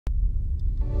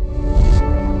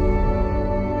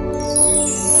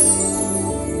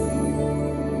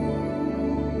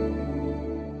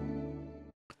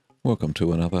Welcome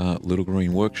to another Little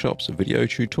Green Workshops video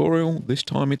tutorial. This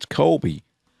time it's Colby.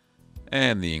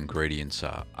 And the ingredients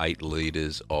are 8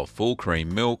 litres of full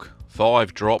cream milk,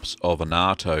 5 drops of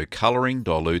annatto colouring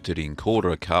diluted in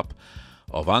 1/4 cup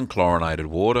of unchlorinated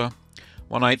water,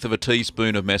 1/8 of a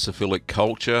teaspoon of mesophilic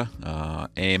culture,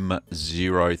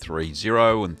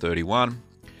 M030 and 31,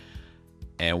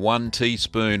 and 1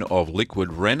 teaspoon of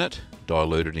liquid rennet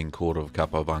diluted in 1/4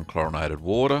 cup of unchlorinated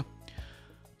water,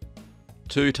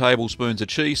 2 tablespoons of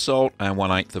cheese salt and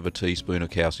 1/8 of a teaspoon of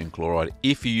calcium chloride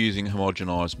if you're using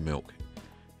homogenised milk,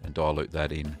 and dilute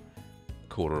that in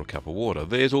 1/4 cup of water.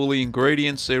 There's all the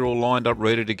ingredients. They're all lined up,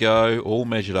 ready to go, all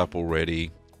measured up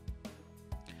already,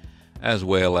 as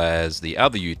well as the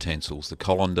other utensils, the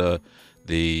colander,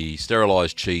 the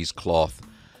sterilised cheesecloth,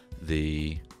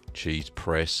 the cheese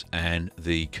press and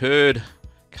the curd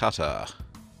cutter.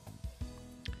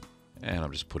 And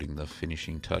I'm just putting the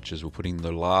finishing touches. We're putting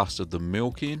the last of the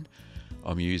milk in.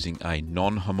 I'm using a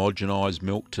non-homogenised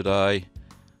milk today.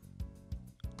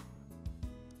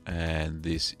 And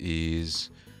this is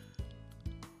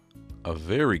a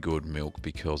very good milk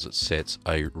because it sets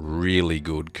a really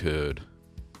good curd.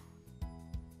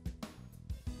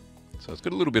 So it's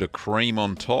got a little bit of cream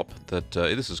on top.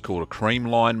 This is called a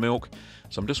creamline milk.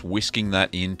 So I'm just whisking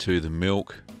that into the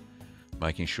milk,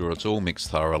 making sure it's all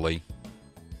mixed thoroughly.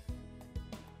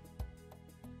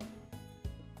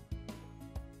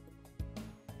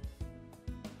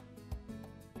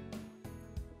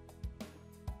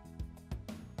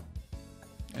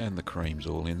 And the cream's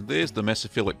all in. There's the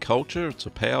mesophilic culture. It's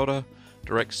a powder,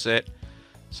 direct set.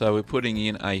 So we're putting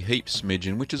in a heap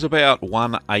smidgen, which is about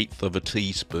 1/8 of a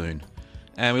teaspoon.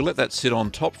 And we let that sit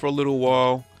on top for a little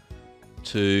while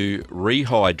to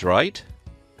rehydrate.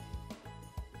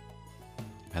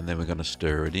 And then we're going to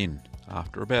stir it in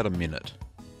after about a minute.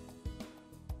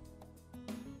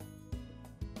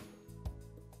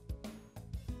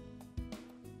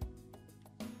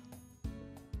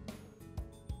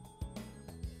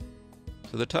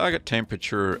 So the target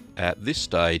temperature at this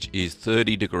stage is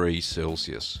 30 degrees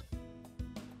Celsius,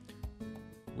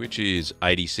 which is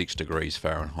 86 degrees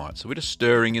Fahrenheit. So we're just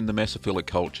stirring in the mesophilic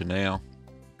culture now.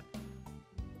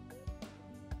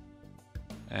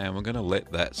 And we're going to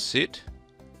let that sit.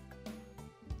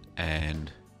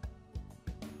 And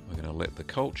we're going to let the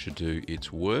culture do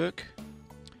its work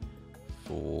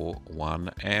for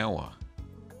 1 hour.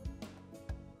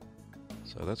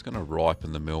 So that's going to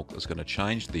ripen the milk. That's going to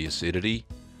change the acidity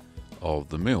of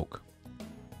the milk.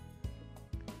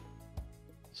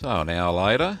 So an hour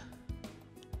later,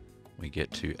 we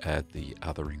get to add the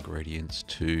other ingredients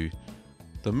to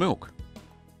the milk.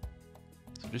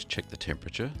 So just check the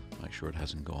temperature, make sure it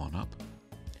hasn't gone up.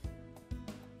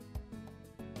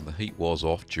 And the heat was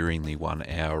off during the 1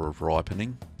 hour of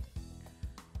ripening.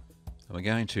 And we're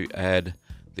going to add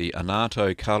the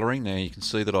annatto colouring. Now you can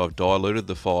see that I've diluted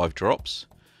the 5 drops,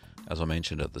 as I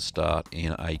mentioned at the start,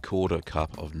 in a 1/4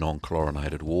 cup of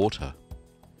non-chlorinated water.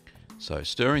 So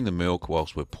stirring the milk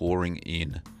whilst we're pouring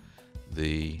in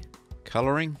the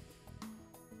colouring.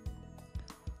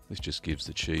 This just gives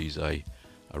the cheese a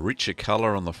richer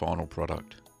colour on the final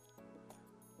product.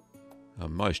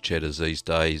 Most cheddars these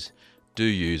days do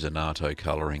use annatto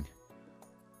colouring,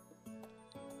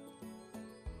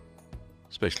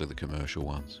 especially the commercial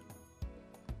ones.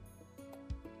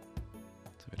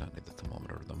 So we don't need the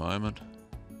thermometer at the moment.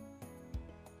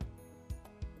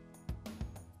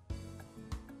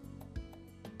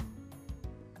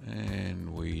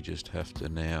 And we just have to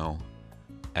now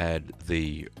add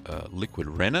the liquid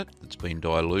rennet that's been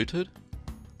diluted.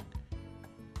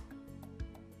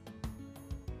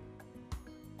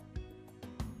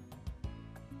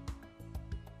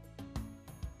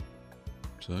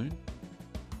 Soon.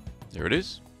 There it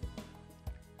is.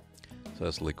 So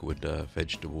that's liquid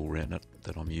vegetable rennet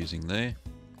that I'm using there.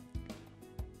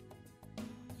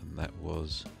 And that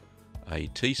was a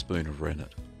teaspoon of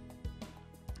rennet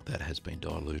that has been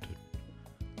diluted.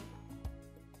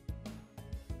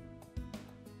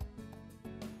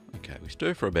 Okay, we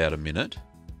stir for about a minute.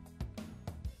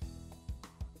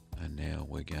 And now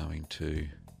we're going to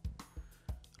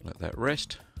let that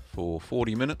rest for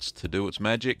 40 minutes to do its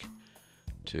magic,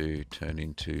 to turn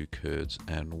into curds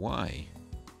and whey.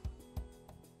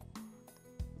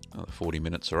 The 40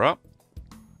 minutes are up,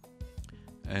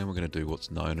 and we're going to do what's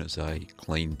known as a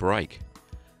clean break.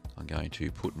 I'm going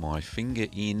to put my finger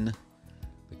in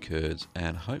the curds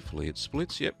and hopefully it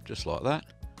splits. Yep, just like that.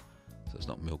 So it's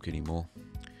not milk anymore.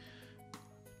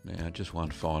 Now just one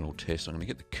final test. I'm going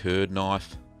to get the curd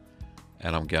knife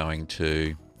and I'm going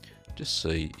to just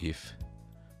see if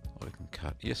I can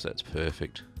cut. Yes, that's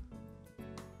perfect.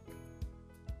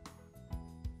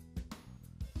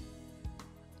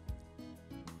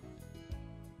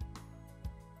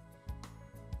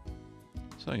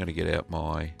 So I'm going to get out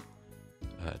my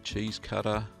cheese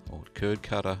cutter, or curd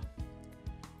cutter,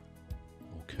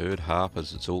 or curd harp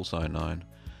as it's also known,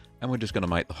 and we're just going to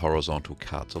make the horizontal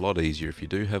cuts. A lot easier if you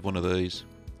do have one of these.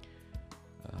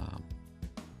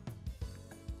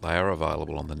 They are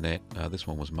available on the net. This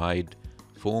one was made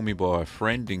for me by a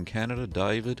friend in Canada,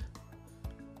 David,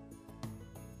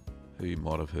 who you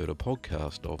might have heard a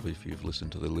podcast of if you've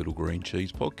listened to the Little Green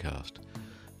Cheese podcast.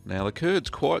 Now the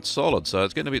curd's quite solid, so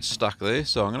it's getting a bit stuck there,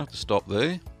 so I'm going to have to stop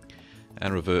there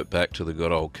and revert back to the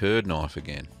good old curd knife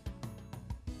again.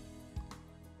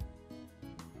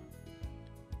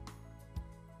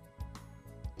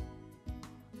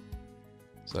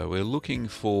 So we're looking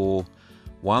for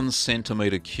 1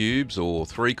 centimetre cubes, or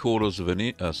 3/8 of an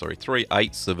inch,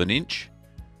 3/8 of an inch.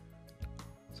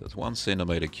 So it's 1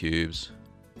 centimetre cubes.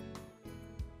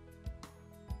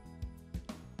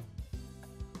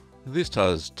 This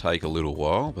does take a little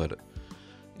while, but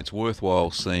it's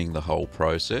worthwhile seeing the whole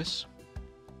process.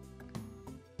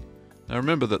 Now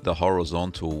remember that the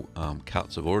horizontal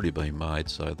cuts have already been made,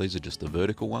 so these are just the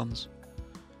vertical ones.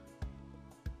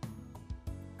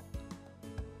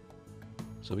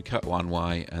 So we cut one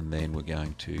way and then we're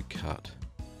going to cut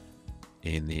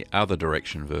in the other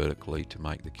direction vertically to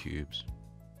make the cubes.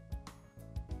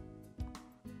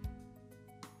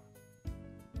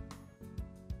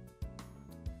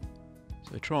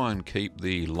 So try and keep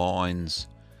the lines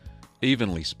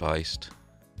evenly spaced.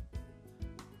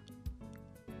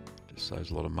 Just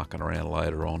saves a lot of mucking around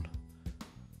later on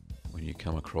when you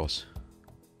come across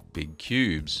big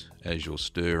cubes as you're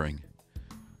stirring.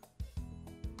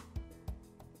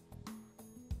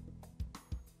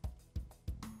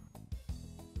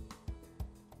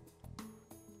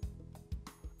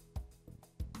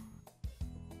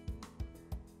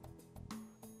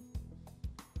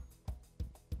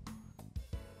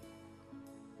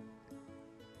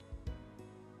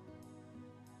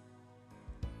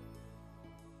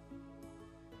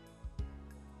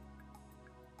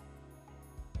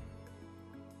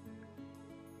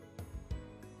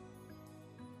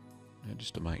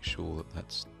 Just to make sure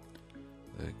that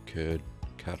the curd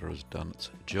cutter has done its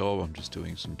job, I'm just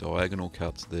doing some diagonal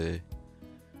cuts there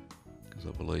because I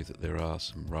believe that there are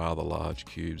some rather large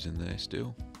cubes in there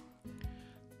still,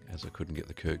 as I couldn't get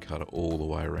the curd cutter all the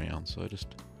way around, so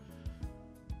just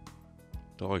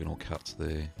diagonal cuts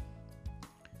there.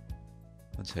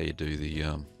 That's how you do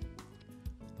the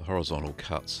horizontal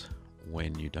cuts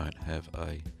when you don't have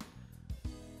a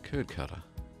curd cutter.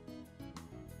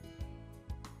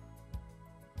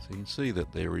 So you can see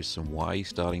that there is some whey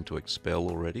starting to expel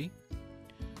already,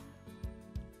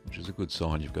 which is a good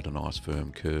sign you've got a nice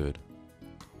firm curd.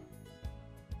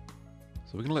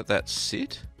 So we're going to let that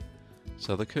sit.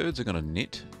 So the curds are going to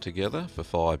knit together for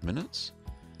 5 minutes,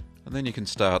 and then you can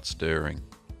start stirring.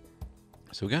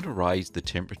 So we're going to raise the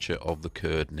temperature of the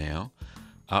curd now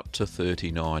up to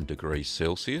 39 degrees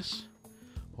Celsius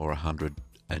or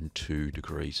 102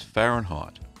 degrees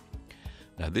Fahrenheit.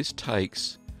 Now this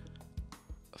takes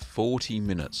 40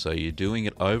 minutes, so you're doing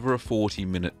it over a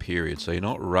 40-minute period, so you're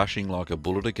not rushing like a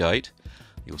bull at a gate.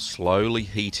 You're slowly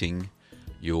heating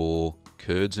your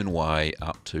curds and whey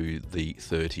up to the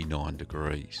 39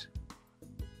 degrees.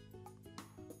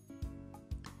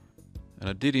 And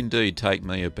it did indeed take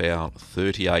me about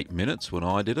 38 minutes when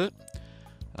I did it,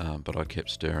 but I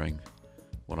kept stirring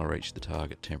when I reached the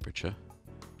target temperature.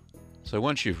 So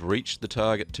once you've reached the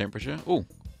target temperature, oh,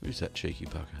 who's that cheeky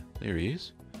pucker? There he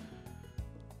is.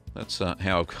 That's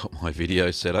how I've got my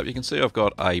video set up. You can see I've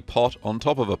got a pot on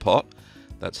top of a pot.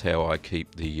 That's how I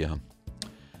keep the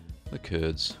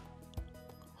curds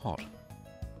hot.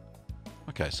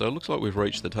 Okay, so it looks like we've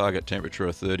reached the target temperature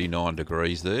of 39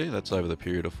 degrees there. That's over the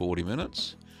period of 40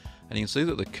 minutes. And you can see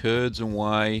that the curds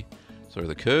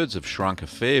have shrunk a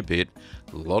fair bit.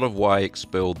 A lot of whey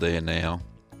expelled there now.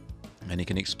 And you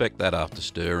can expect that after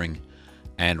stirring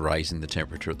and raising the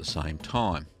temperature at the same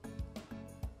time.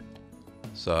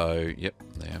 So, yep,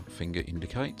 our finger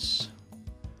indicates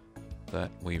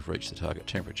that we've reached the target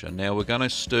temperature. Now we're going to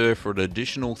stir for an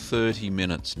additional 30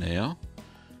 minutes now.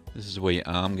 This is where your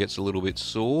arm gets a little bit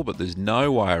sore, but there's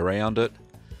no way around it.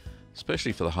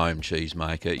 Especially for the home cheese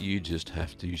maker, you just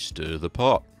have to stir the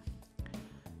pot.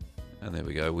 And there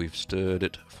we go, we've stirred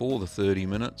it for the 30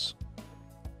 minutes.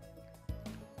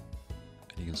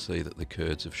 And you can see that the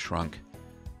curds have shrunk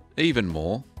even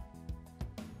more.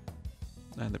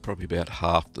 And they're probably about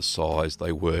half the size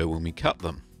they were when we cut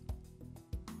them.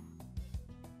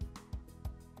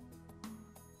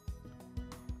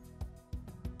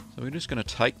 So we're just going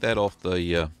to take that off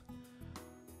the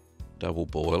double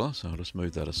boiler. So I'll just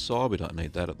move that aside. We don't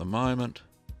need that at the moment.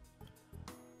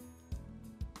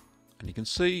 And you can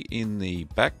see in the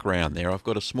background there, I've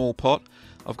got a small pot.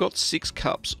 I've got 6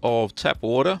 cups of tap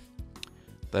water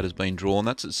that has been drawn.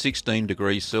 That's at 16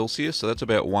 degrees Celsius, so that's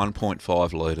about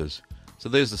 1.5 litres. So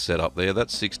there's the setup there.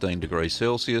 That's 16 degrees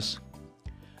Celsius.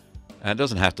 And it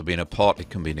doesn't have to be in a pot,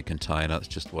 it can be in a container. It's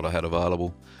just what I had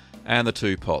available. And the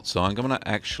 2 pots. So I'm going to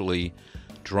actually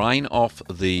drain off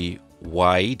the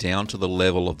whey down to the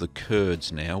level of the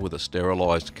curds now with a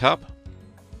sterilised cup.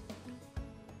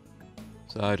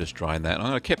 So just drain that. I'm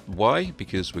going to keep whey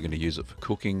because we're going to use it for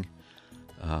cooking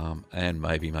and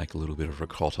maybe make a little bit of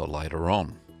ricotta later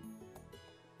on.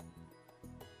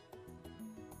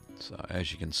 So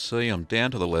as you can see, I'm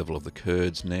down to the level of the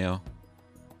curds now.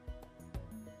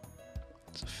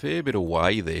 It's a fair bit of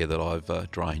whey there that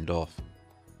I've drained off.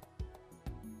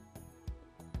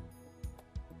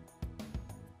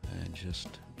 And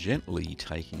just gently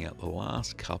taking out the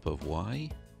last cup of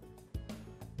whey.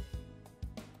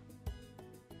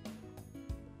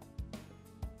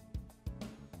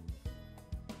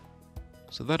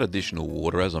 So that additional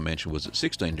water, as I mentioned, was at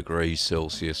 16 degrees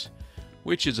Celsius,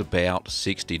 which is about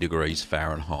 60 degrees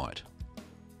Fahrenheit.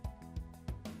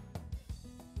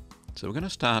 So we're going to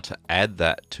start to add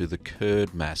that to the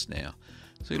curd mass now.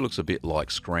 See, it looks a bit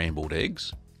like scrambled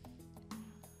eggs,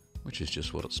 which is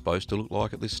just what it's supposed to look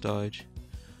like at this stage.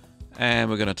 And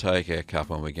we're going to take our cup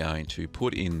and we're going to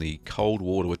put in the cold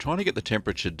water. We're trying to get the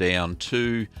temperature down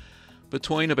to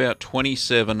between about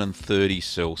 27 and 30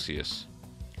 Celsius,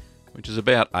 which is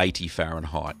about 80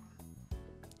 Fahrenheit.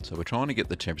 So we're trying to get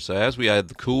the temperature. So as we add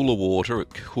the cooler water,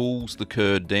 it cools the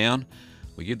curd down.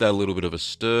 We give that a little bit of a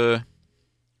stir.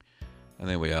 And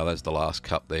there we are, that's the last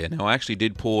cup there. Now I actually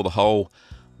did pour the whole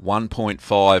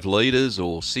 1.5 litres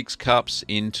or 6 cups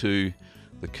into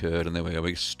the curd. And there we go,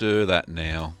 we stir that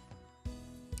now.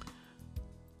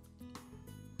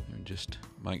 And just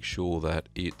make sure that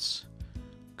it's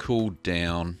cooled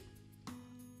down.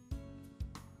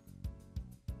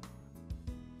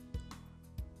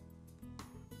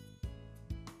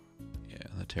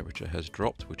 Temperature has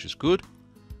dropped, which is good.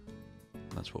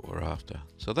 That's what we're after.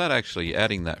 So that actually,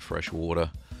 adding that fresh water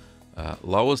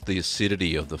lowers the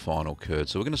acidity of the final curd.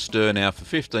 So we're going to stir now for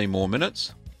 15 more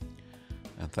minutes.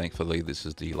 And thankfully this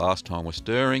is the last time we're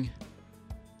stirring.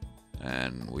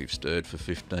 And we've stirred for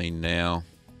 15 now.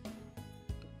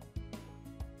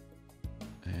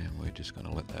 And we're just going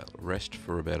to let that rest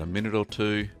for about a minute or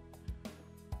two.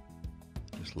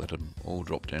 Just let them all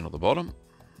drop down to the bottom.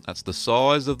 That's the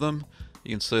size of them. You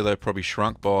can see they've probably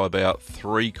shrunk by about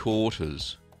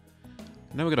 3/4.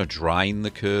 Now we're going to drain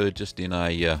the curd just in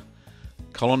a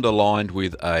colander lined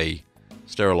with a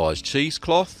sterilised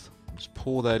cheesecloth. Just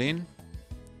pour that in.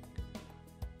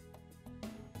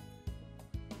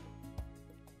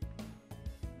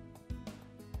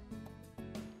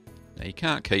 Now you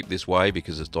can't keep this whey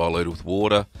because it's diluted with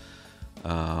water.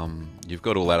 You've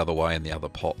got all that other whey in the other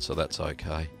pot, so that's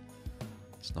okay.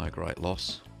 It's no great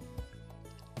loss.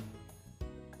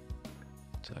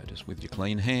 So just with your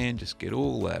clean hand, just get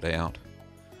all that out.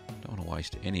 Don't want to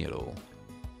waste any at all.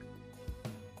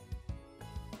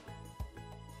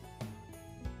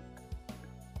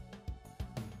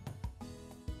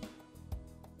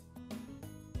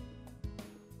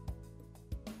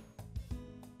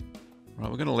 Right,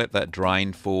 we're going to let that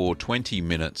drain for 20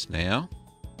 minutes now.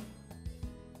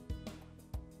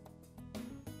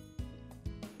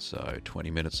 So 20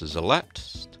 minutes has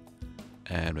elapsed,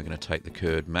 and we're going to take the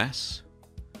curd mass,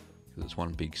 because it's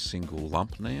one big single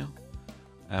lump now,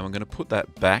 and we're going to put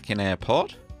that back in our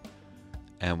pot,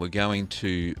 and we're going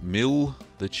to mill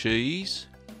the cheese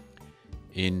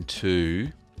into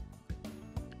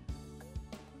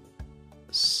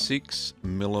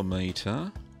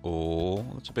 6mm, or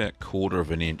it's about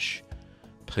 1/4 inch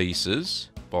pieces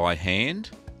by hand.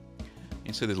 You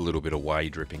can see there's a little bit of whey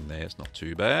dripping there, it's not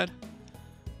too bad.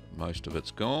 Most of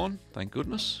it's gone, thank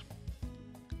goodness.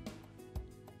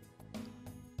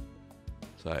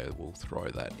 So we'll throw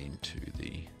that into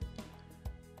the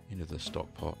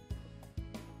stock pot.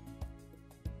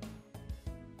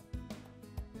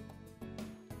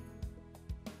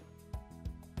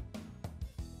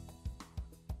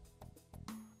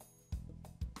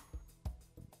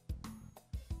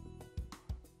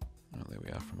 Oh, there we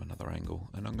are from another angle.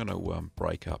 And I'm going to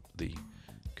break up the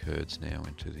curds now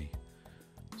into the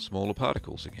smaller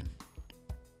particles again.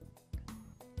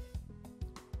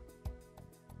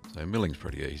 So milling's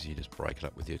pretty easy, you just break it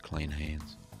up with your clean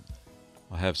hands.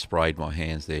 I have sprayed my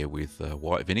hands there with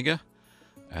white vinegar,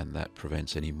 and that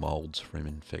prevents any moulds from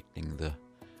infecting the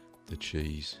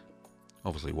cheese.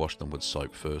 Obviously wash them with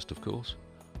soap first, of course.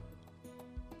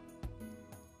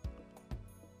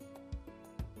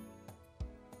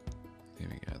 There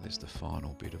we go, there's the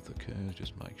final bit of the curd,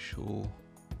 just make sure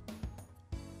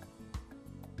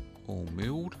all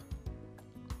milled.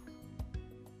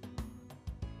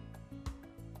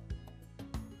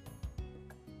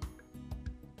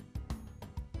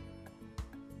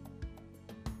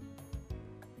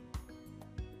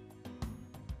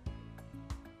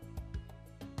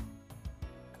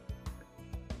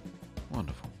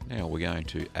 Wonderful. Now we're going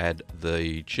to add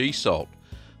the cheese salt.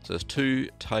 So there's 2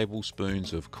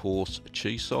 tablespoons of coarse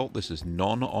cheese salt. This is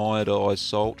non-iodized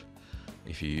salt.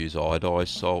 If you use iodized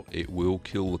salt, it will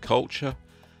kill the culture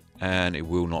and it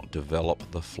will not develop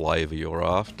the flavour you're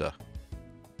after.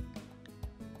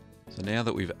 So now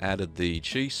that we've added the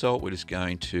cheese salt, we're just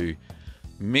going to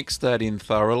mix that in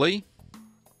thoroughly.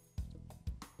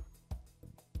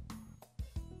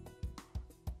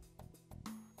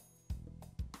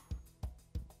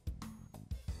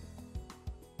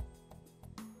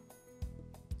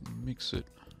 Mix it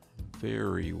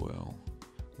very well.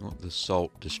 You want the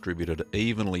salt distributed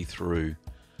evenly through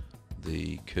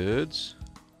the curds.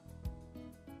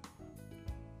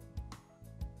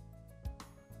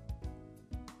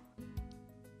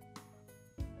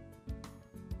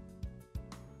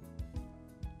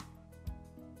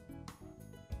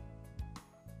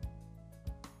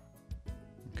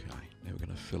 Okay, now we're going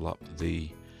to fill up the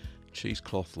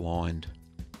cheesecloth lined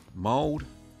mould.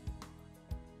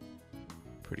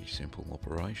 Pretty simple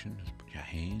operation. Just put your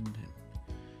hand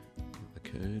and get the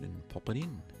curd and pop it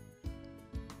in,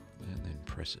 and then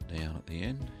press it down at the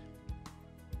end.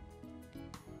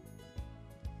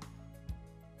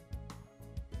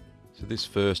 So this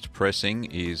first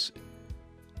pressing is,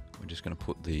 we're just going to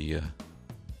put the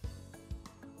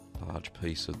large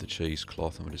piece of the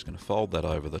cheesecloth and we're just going to fold that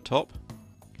over the top,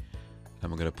 and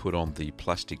we're going to put on the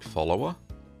plastic follower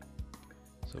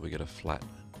so we get a flat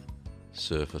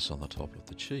surface on the top of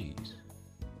the cheese.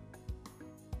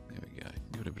 There we go.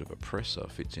 Give it a bit of a press so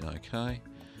it fits in okay.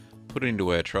 Put it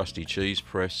into our trusty cheese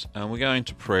press, and we're going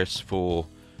to press for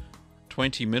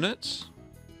 20 minutes.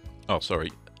 Oh,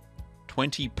 sorry,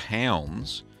 20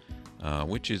 pounds,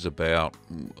 which is about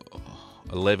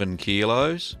 11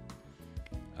 kilos.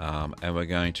 And we're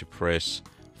going to press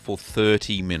for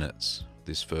 30 minutes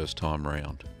this first time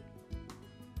round.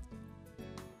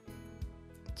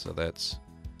 So that's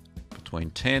between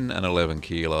 10 and 11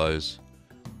 kilos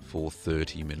for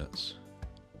 30 minutes.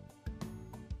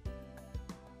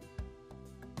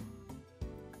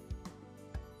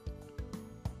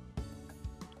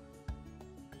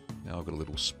 Now I've got a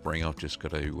little spring I've just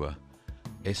got to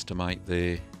estimate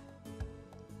there.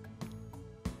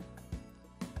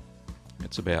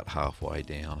 It's about halfway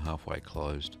down, halfway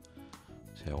closed.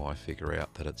 That's how I figure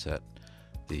out that it's at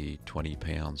the 20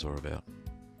 pounds or about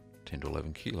 10 to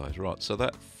 11 kilos. Right, so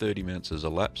that 30 minutes has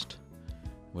elapsed.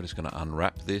 We're just going to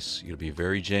unwrap this. You've got to be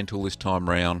very gentle this time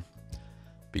round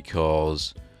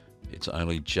because it's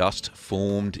only just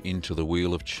formed into the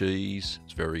wheel of cheese.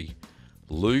 It's very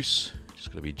loose. Just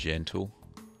got to be gentle.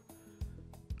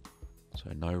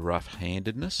 So no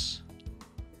rough-handedness.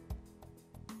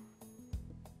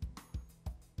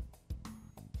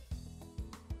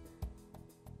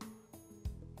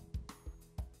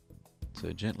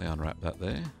 So gently unwrap that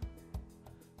there.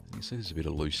 You can see there's a bit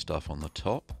of loose stuff on the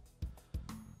top.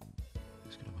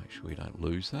 Just going to make sure you don't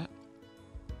lose that.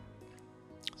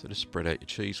 So just spread out your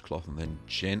cheesecloth and then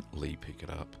gently pick it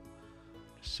up.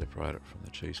 Just separate it from the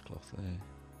cheesecloth there.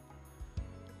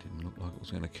 Didn't look like it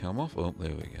was going to come off. Oh, there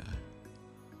we go.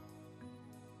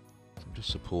 So I'm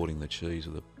just supporting the cheese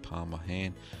with the palm of my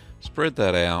hand. Spread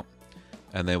that out,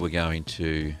 and then we're going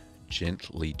to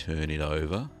gently turn it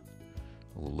over.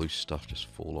 All the loose stuff just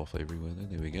fall off everywhere there.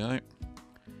 There we go.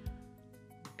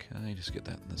 Okay, just get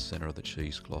that in the center of the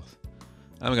cheesecloth.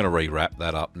 And we're going to re-wrap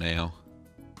that up now.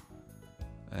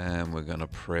 And we're going to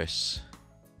press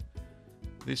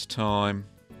this time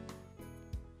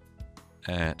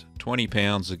at 20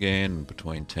 pounds again,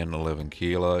 between 10 and 11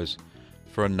 kilos,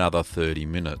 for another 30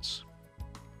 minutes.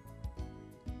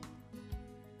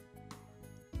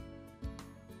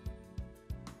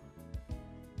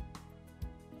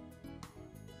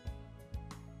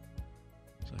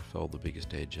 So fold the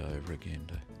biggest edge over again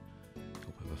to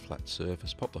help have a flat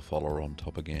surface. Pop the follower on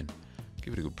top again.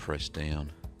 Give it a good press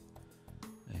down.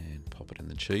 And pop it in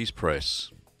the cheese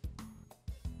press.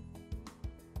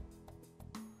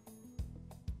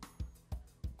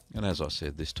 And as I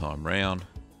said, this time round,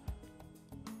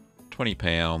 20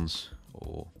 pounds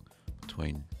or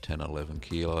between 10 and 11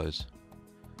 kilos.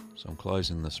 So I'm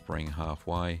closing the spring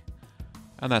halfway,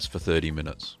 and that's for 30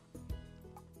 minutes.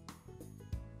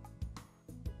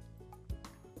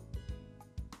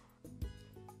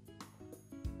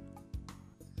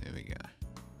 There we go.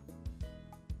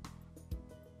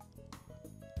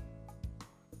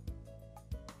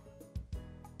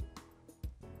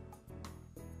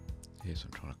 Yes,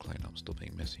 I'm trying to clean up, still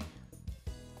being messy.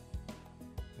 There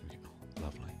we go.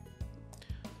 Lovely.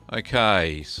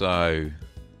 Okay, so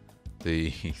the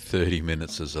 30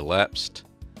 minutes has elapsed.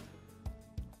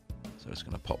 So I'm just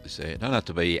going to pop this out. Don't have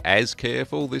to be as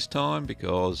careful this time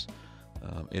because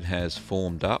it has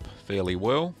formed up fairly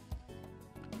well.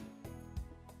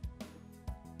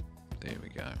 There we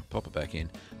go. Pop it back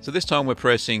in. So this time we're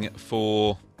pressing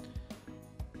for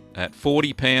at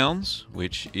 40 pounds,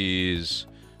 which is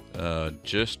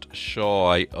just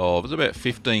shy of, it's about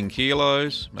 15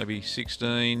 kilos, maybe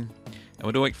 16. And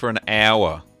we're doing it for an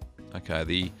hour. Okay,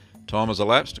 the time has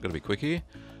elapsed. I've got to be quick here.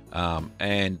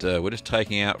 And we're just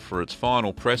taking out for its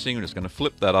final pressing. We're just going to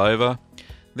flip that over.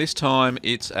 This time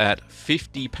it's at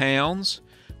 50 pounds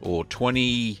or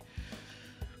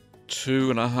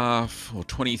 22.5 or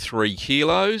 23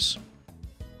 kilos.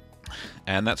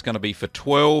 And that's going to be for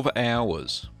 12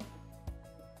 hours.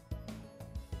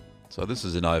 So this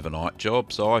is an overnight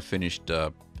job. So I finished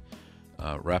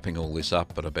wrapping all this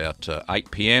up at about 8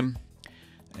 p.m.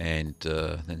 and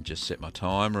then just set my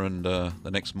timer, and the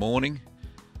next morning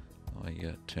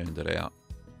I turned it out.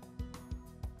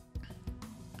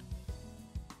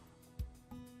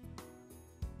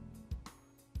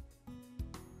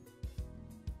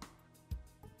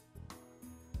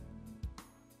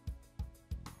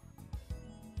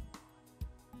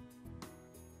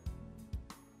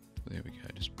 There we go,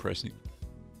 just pressing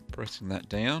that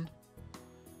down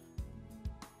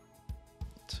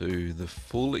to the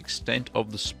full extent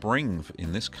of the spring.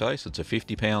 In this case, it's a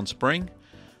 50-pound spring,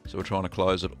 so we're trying to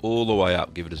close it all the way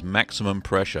up, give it as maximum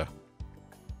pressure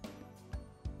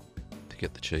to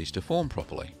get the cheese to form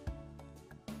properly.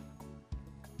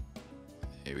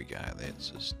 There we go,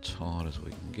 that's as tight as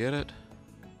we can get it.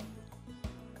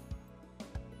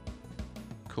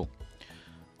 Cool.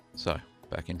 So,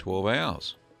 back in 12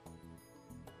 hours.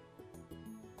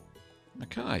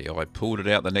 Okay, I pulled it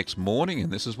out the next morning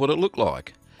and this is what it looked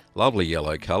like. Lovely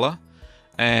yellow colour.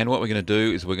 And what we're going to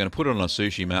do is we're going to put it on a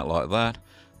sushi mat like that,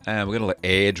 and we're going to let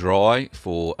air dry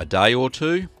for a day or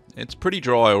two. It's pretty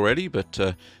dry already, but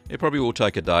it probably will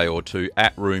take a day or two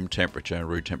at room temperature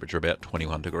about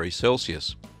 21 degrees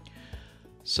Celsius.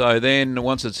 So then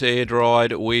once it's air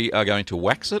dried, we are going to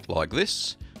wax it like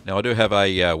this. Now I do have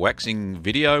a waxing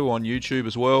video on YouTube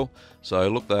as well, so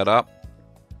look that up,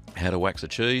 how to wax a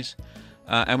cheese.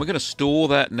 And we're going to store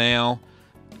that now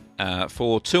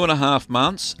for 2.5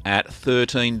 months at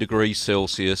 13 degrees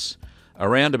Celsius,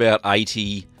 around about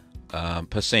 80%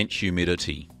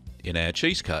 humidity in our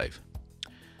cheese cave.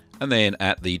 And then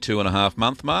at the 2.5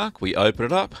 month mark, we open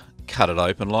it up, cut it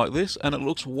open like this, and it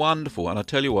looks wonderful. And I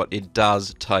tell you what, it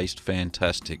does taste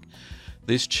fantastic.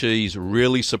 This cheese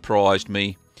really surprised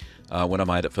me when I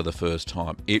made it for the first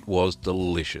time. It was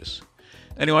delicious.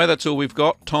 Anyway, that's all we've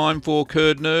got time for,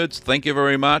 Curd Nerds. Thank you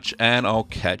very much, and I'll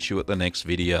catch you at the next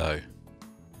video.